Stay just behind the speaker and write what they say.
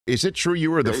Is it true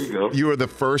you were the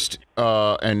first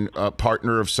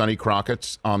partner of Sonny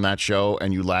Crockett's on that show,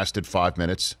 and you lasted 5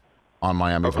 minutes on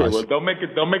Miami Vice? Well, don't make it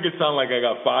sound like I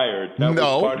got fired. That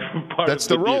no, was part that's of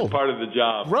the role. Part of the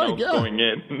job. Right? Yeah. Going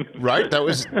in. Right.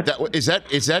 Is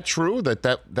that true?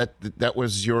 That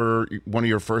was one of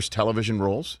your first television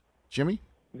roles, Jimmy?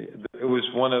 It was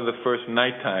one of the first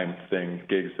nighttime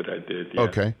gigs that I did. Yeah.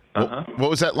 Okay. What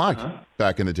was that like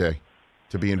back in the day?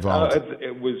 To be involved,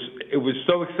 it was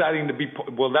so exciting to be.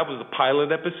 Well, that was a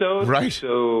pilot episode, right?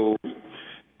 So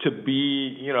to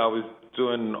be, I was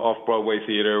doing off-Broadway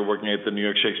theater, working at the New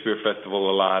York Shakespeare Festival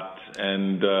a lot,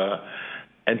 and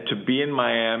to be in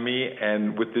Miami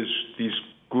and with these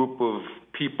group of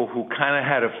people who kind of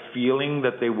had a feeling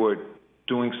that they were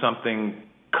doing something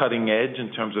cutting edge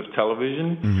in terms of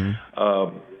television,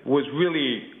 was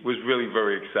really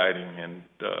very exciting. And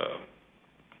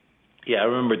I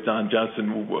remember Don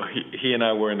Johnson. He and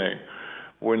I were in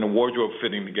a wardrobe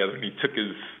fitting together, and he took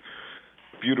his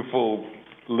beautiful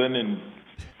linen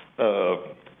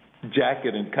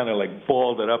jacket and kind of like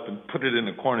balled it up and put it in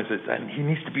the corner and said, "He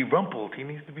needs to be rumpled. He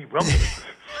needs to be rumpled."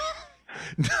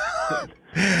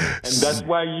 And that's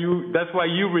why you,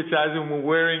 Rich Eisen, were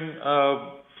wearing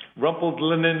rumpled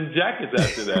linen jackets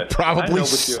after that. Probably I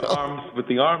know, with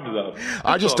the arms up.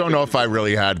 I just don't know if I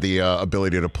really had the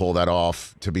ability to pull that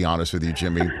off, to be honest with you,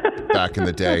 Jimmy, back in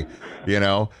the day.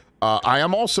 I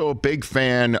am also a big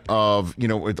fan of,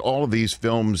 with all of these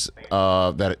films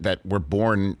that were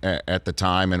born at the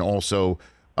time and also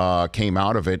came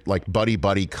out of it, like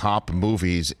buddy cop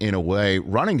movies in a way.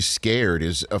 Running Scared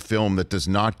is a film that does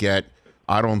not get,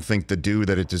 I don't think, the due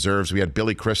that it deserves. We had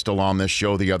Billy Crystal on this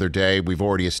show the other day. We've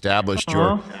already established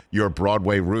your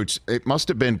Broadway roots. It must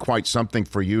have been quite something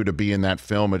for you to be in that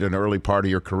film at an early part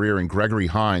of your career, and Gregory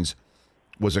Hines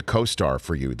was a co-star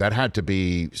for you. That had to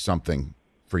be something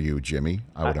for you, Jimmy,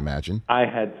 I would imagine. I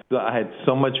had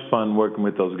so much fun working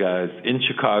with those guys in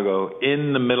Chicago.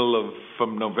 In the middle of,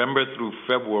 from November through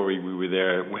February, we were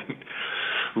there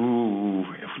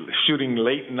shooting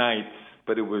late nights,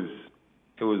 but it was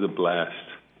a blast.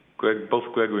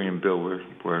 Both Gregory and Bill were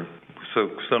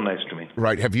so nice to me.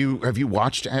 Right. Have you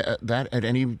watched that at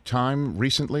any time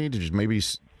recently? Did you maybe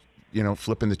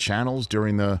flipping the channels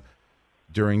during the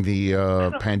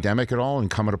pandemic at all and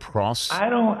coming across? I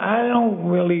don't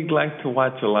really like to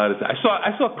watch a lot of. I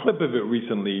saw a clip of it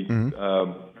recently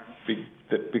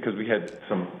because we had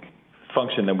some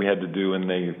function that we had to do, and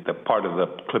the part of the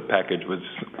clip package was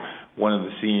one of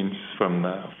the scenes from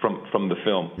the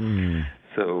film.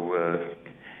 So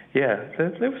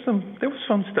there was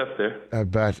fun stuff there. I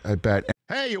bet.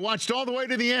 Hey, you watched all the way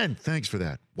to the end. Thanks for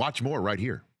that. Watch more right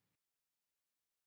here.